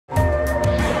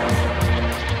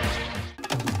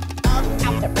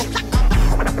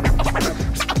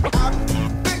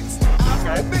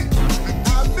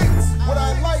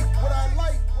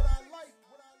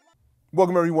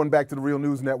Welcome everyone back to the Real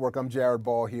News Network. I'm Jared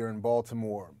Ball here in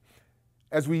Baltimore.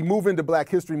 As we move into Black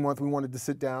History Month, we wanted to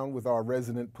sit down with our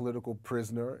resident political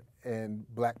prisoner and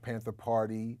Black Panther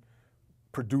Party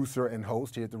producer and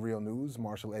host here at the Real News,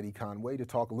 Marshal Eddie Conway, to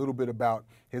talk a little bit about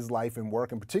his life and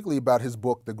work, and particularly about his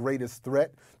book, The Greatest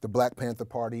Threat, the Black Panther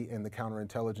Party and the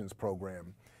Counterintelligence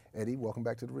Program. Eddie, welcome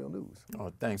back to the Real News.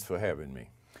 Oh, thanks for having me.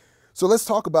 So let's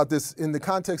talk about this in the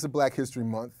context of Black History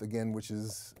Month, again, which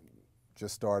is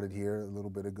just started here a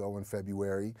little bit ago in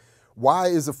February. Why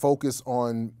is a focus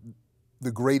on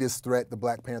the greatest threat, the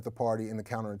Black Panther Party and the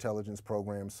Counterintelligence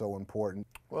Program, so important?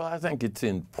 Well, I think it's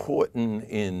important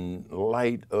in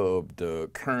light of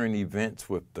the current events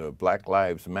with the Black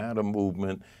Lives Matter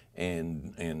movement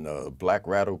and Black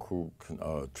Radical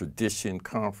Tradition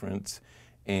Conference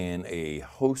and a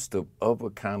host of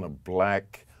other kind of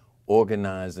Black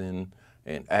organizing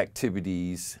and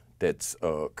activities that's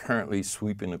currently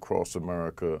sweeping across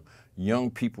America.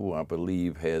 Young people, I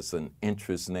believe, has an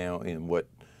interest now in what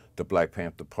the Black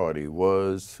Panther Party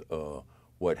was,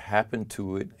 what happened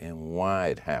to it, and why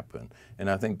it happened. And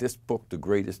I think this book, The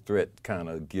Greatest Threat, kind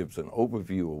of gives an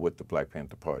overview of what the Black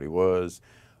Panther Party was.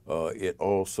 It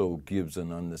also gives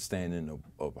an understanding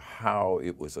of how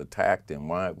it was attacked and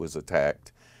why it was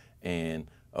attacked. And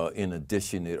in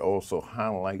addition, it also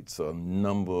highlights a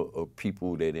number of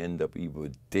people that end up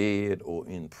either dead or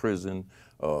in prison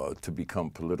to become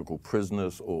political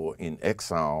prisoners, or in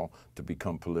exile to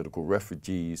become political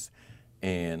refugees.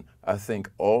 And I think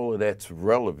all of that's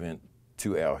relevant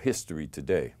to our history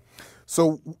today.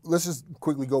 So let's just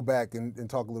quickly go back and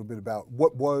talk a little bit about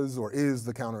what was or is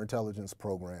the Counterintelligence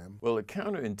Program. Well, the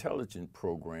Counterintelligence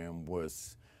Program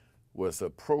was a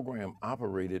program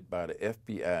operated by the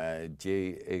FBI.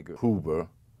 J. Edgar Hoover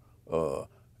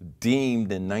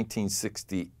deemed in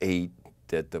 1968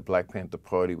 that the Black Panther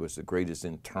Party was the greatest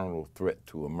internal threat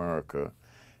to America,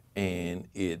 and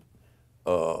it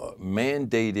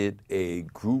mandated a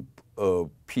group of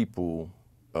people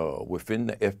within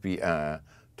the FBI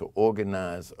to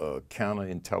organize a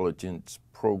counterintelligence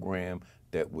program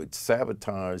that would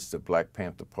sabotage the Black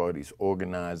Panther Party's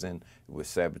organizing, it would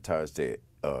sabotage their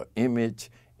image,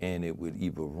 and it would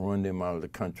either run them out of the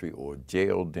country or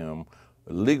jail them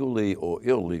legally or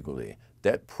illegally.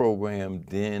 That program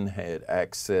then had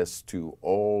access to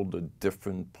all the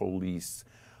different police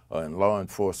and law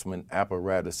enforcement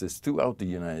apparatuses throughout the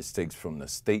United States, from the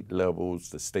state levels,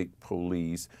 the state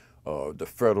police, the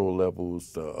federal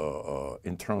levels, the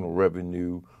internal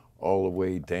revenue, all the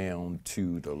way down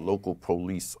to the local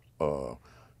police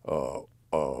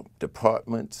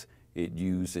departments. It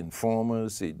used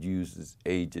informers, it uses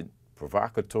agent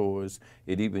provocateurs,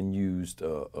 it even used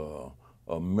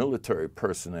military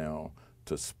personnel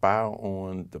to spy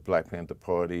on the Black Panther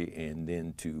Party and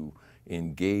then to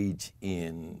engage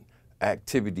in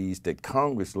activities that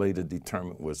Congress later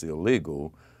determined was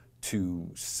illegal, to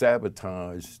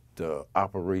sabotage the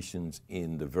operations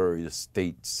in the various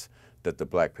states that the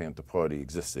Black Panther Party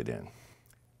existed in.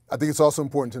 I think it's also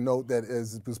important to note that,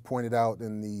 as it was pointed out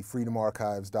in the Freedom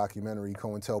Archives documentary,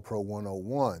 COINTELPRO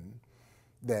 101,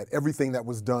 that everything that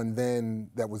was done then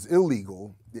that was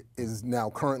illegal is now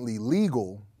currently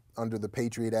legal under the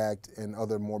Patriot Act and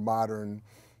other more modern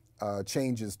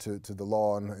changes to the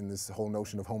law and this whole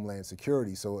notion of homeland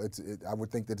security. So I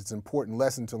would think that it's an important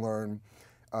lesson to learn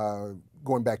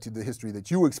going back to the history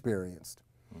that you experienced.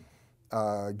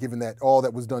 Given that all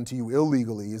that was done to you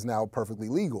illegally is now perfectly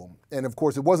legal. And of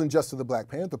course, it wasn't just to the Black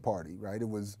Panther Party, right? It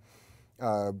was,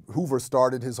 Hoover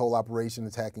started his whole operation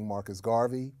attacking Marcus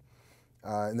Garvey.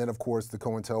 And then of course, the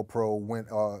COINTELPRO went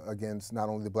against not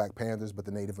only the Black Panthers, but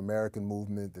the Native American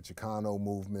movement, the Chicano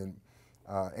movement,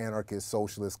 anarchists,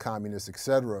 socialists, communists,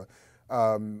 etc.,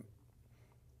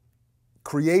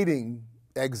 creating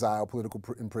exile, political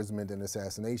imprisonment, and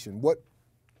assassination.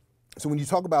 So when you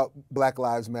talk about Black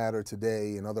Lives Matter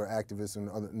today and other activists and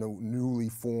other newly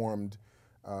formed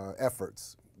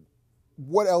efforts,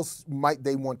 what else might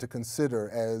they want to consider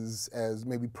as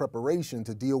maybe preparation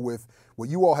to deal with what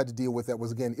you all had to deal with that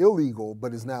was, again, illegal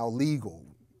but is now legal?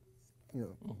 You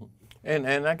know. Mm-hmm.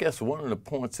 And I guess one of the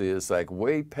points is, like,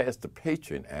 way past the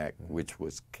Patriot Act, which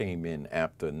came in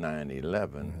after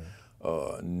 9/11,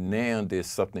 now there's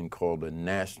something called the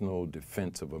National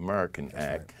Defense of American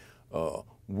Act, right,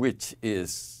 which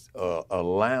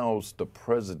allows the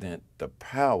president the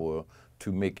power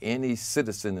to make any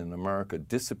citizen in America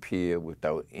disappear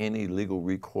without any legal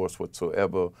recourse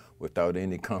whatsoever, without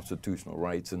any constitutional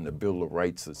rights, and the Bill of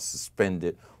Rights is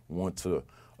suspended once a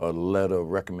letter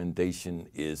of recommendation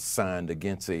is signed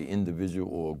against an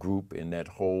individual or a group, and that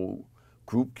whole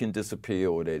group can disappear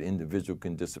or that individual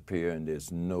can disappear and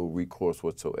there's no recourse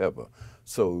whatsoever.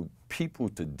 So people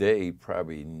today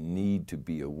probably need to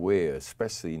be aware,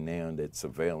 especially now that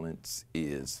surveillance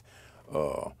is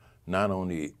not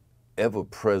only ever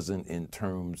present in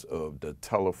terms of the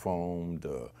telephone,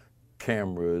 the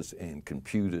cameras and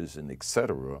computers and et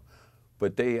cetera,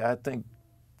 but I think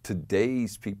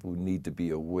today's people need to be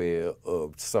aware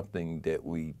of something that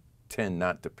we tend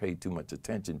not to pay too much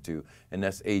attention to, and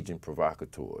that's agent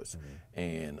provocateurs.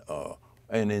 And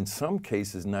in some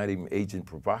cases, not even agent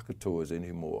provocateurs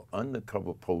anymore,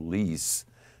 undercover police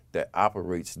that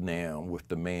operates now with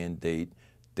the mandate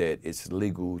that it's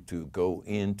legal to go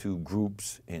into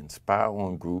groups and spy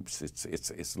on groups.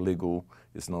 It's legal,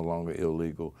 it's no longer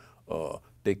illegal.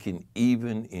 They can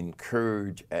even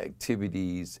encourage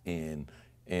activities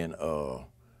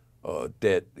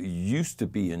that used to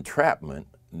be entrapment,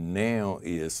 now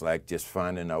is like just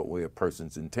finding out where a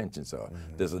person's intentions are.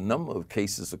 There's a number of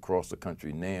cases across the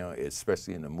country now,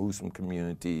 especially in the Muslim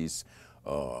communities,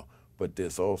 but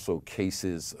there's also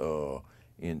cases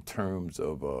in terms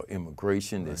of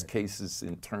immigration. There's cases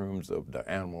in terms of the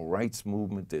animal rights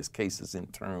movement. There's cases in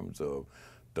terms of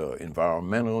the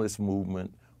environmentalist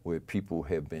movement where people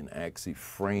have been actually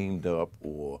framed up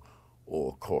or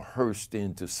coerced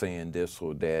into saying this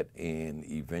or that and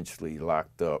eventually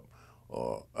locked up.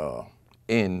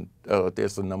 And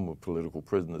there's a number of political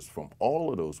prisoners from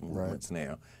all of those movements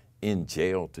now in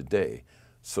jail today.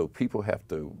 So people have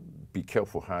to be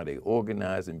careful how they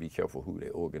organize and be careful who they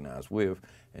organize with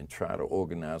and try to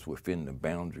organize within the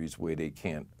boundaries where they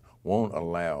won't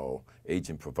allow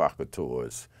agent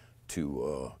provocateurs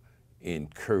to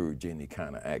encourage any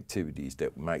kind of activities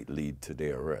that might lead to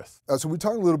their arrest. So we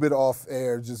talked a little bit off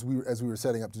air, just as we were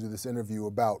setting up to do this interview,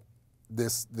 about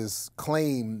this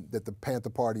claim that the Panther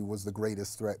Party was the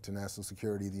greatest threat to national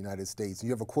security of the United States. You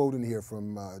have a quote in here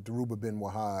from Dhoruba bin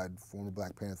Wahad, former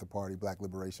Black Panther Party, Black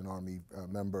Liberation Army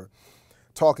member,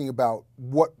 talking about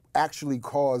what actually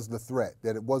caused the threat,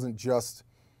 that it wasn't just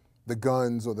the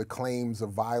guns or the claims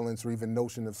of violence or even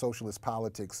notion of socialist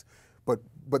politics, but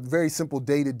very simple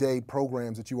day-to-day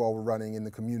programs that you all were running in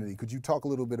the community. Could you talk a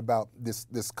little bit about this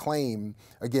claim,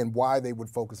 again, why they would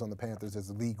focus on the Panthers as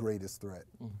the greatest threat?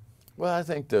 Well, I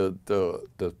think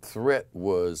the threat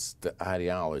was the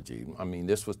ideology. I mean,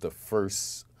 this was the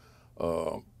first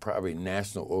probably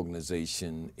national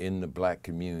organization in the black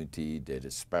community that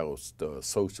espoused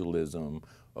socialism,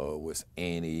 was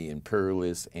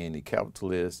anti-imperialist,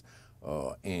 anti-capitalist,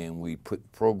 and we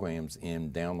put programs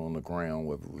down on the ground,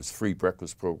 whether it was free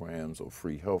breakfast programs or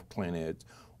free health clinics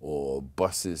or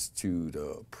buses to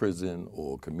the prison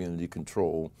or community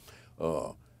control,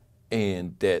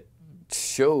 and that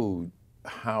showed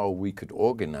how we could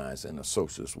organize in a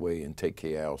socialist way and take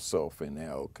care of ourselves and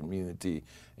our community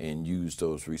and use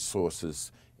those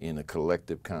resources in a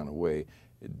collective kind of way.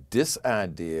 This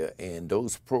idea and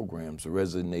those programs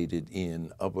resonated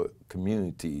in other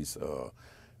communities.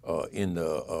 In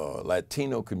the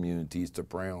Latino communities, the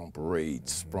Brown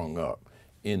Berets sprung up.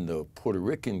 In the Puerto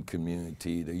Rican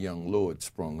community, the Young Lords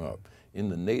sprung up. In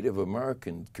the Native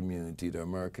American community, the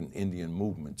American Indian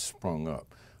movement sprung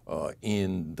up.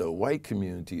 In the white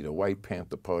community, the White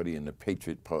Panther Party and the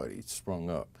Patriot Party sprung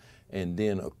up. And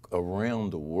then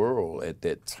around the world at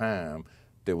that time,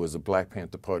 there was a Black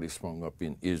Panther Party sprung up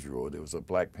in Israel. There was a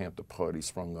Black Panther Party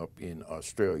sprung up in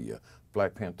Australia.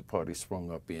 Black Panther Party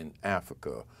sprung up in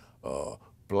Africa.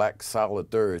 Black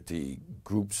Solidarity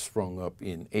groups sprung up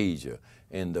in Asia.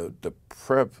 And the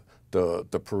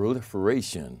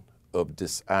proliferation of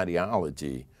this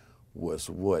ideology was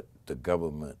what the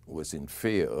government was in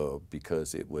fear of,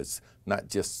 because it was not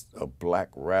just a black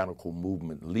radical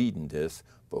movement leading this,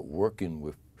 but working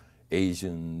with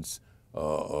Asians,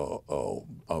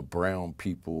 brown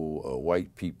people,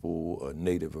 white people,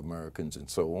 Native Americans, and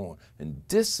so on. And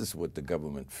this is what the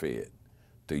government feared,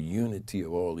 the unity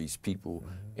of all these people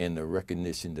and the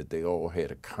recognition that they all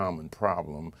had a common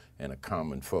problem and a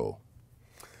common foe.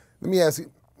 Let me ask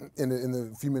you, in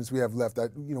the few minutes we have left,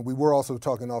 we were also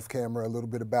talking off camera a little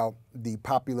bit about the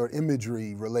popular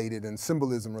imagery related and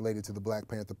symbolism related to the Black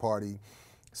Panther Party,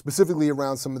 specifically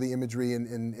around some of the imagery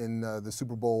in the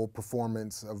Super Bowl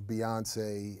performance of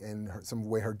Beyonce and some of the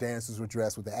way her dancers were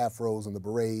dressed with the afros and the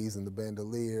berets and the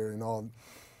bandolier and all.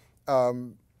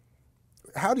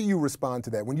 How do you respond to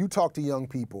that? When you talk to young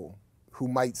people who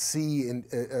might see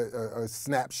a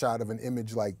snapshot of an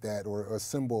image like that or a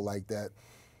symbol like that,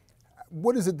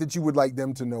 what is it that you would like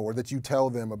them to know or that you tell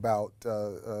them about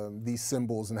these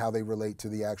symbols and how they relate to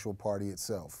the actual party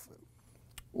itself?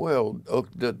 Well,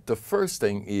 the first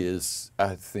thing is,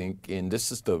 I think, and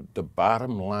this is the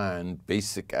bottom line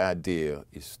basic idea,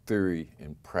 is theory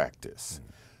and practice.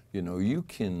 You know, you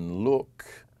can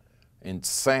look and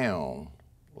sound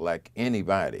like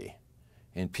anybody,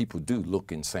 and people do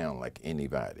look and sound like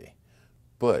anybody,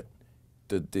 but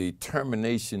the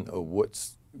determination of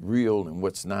what's real and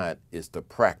what's not is the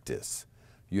practice.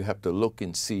 You have to look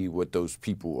and see what those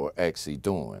people are actually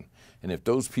doing. And if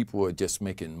those people are just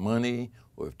making money,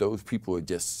 or if those people are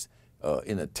just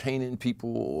entertaining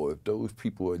people, or if those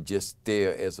people are just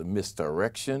there as a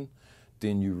misdirection,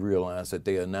 then you realize that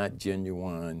they are not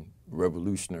genuine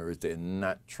revolutionaries. They're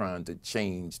not trying to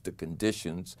change the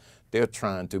conditions. They're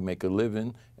trying to make a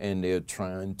living, and they're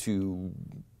trying to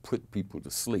put people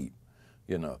to sleep,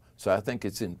 you know. So I think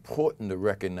it's important to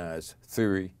recognize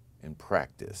theory and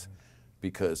practice,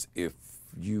 because if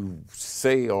you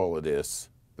say all of this,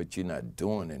 but you're not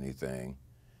doing anything,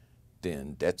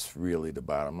 then that's really the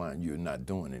bottom line. You're not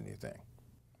doing anything.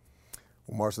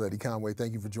 Well, Marshal Eddie Conway,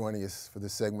 thank you for joining us for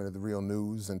this segment of The Real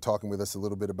News and talking with us a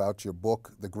little bit about your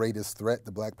book, The Greatest Threat,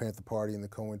 the Black Panther Party and the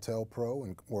COINTELPRO,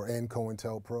 and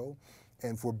COINTELPRO,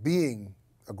 and for being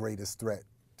a greatest threat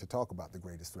to talk about the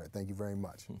greatest threat. Thank you very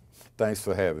much. Thanks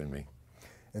for having me.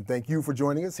 And thank you for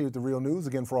joining us here at The Real News.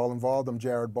 Again, for all involved, I'm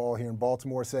Jared Ball here in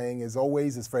Baltimore, saying, as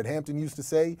always, as Fred Hampton used to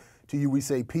say, to you we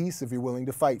say peace if you're willing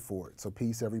to fight for it. So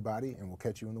peace, everybody, and we'll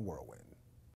catch you in the whirlwind.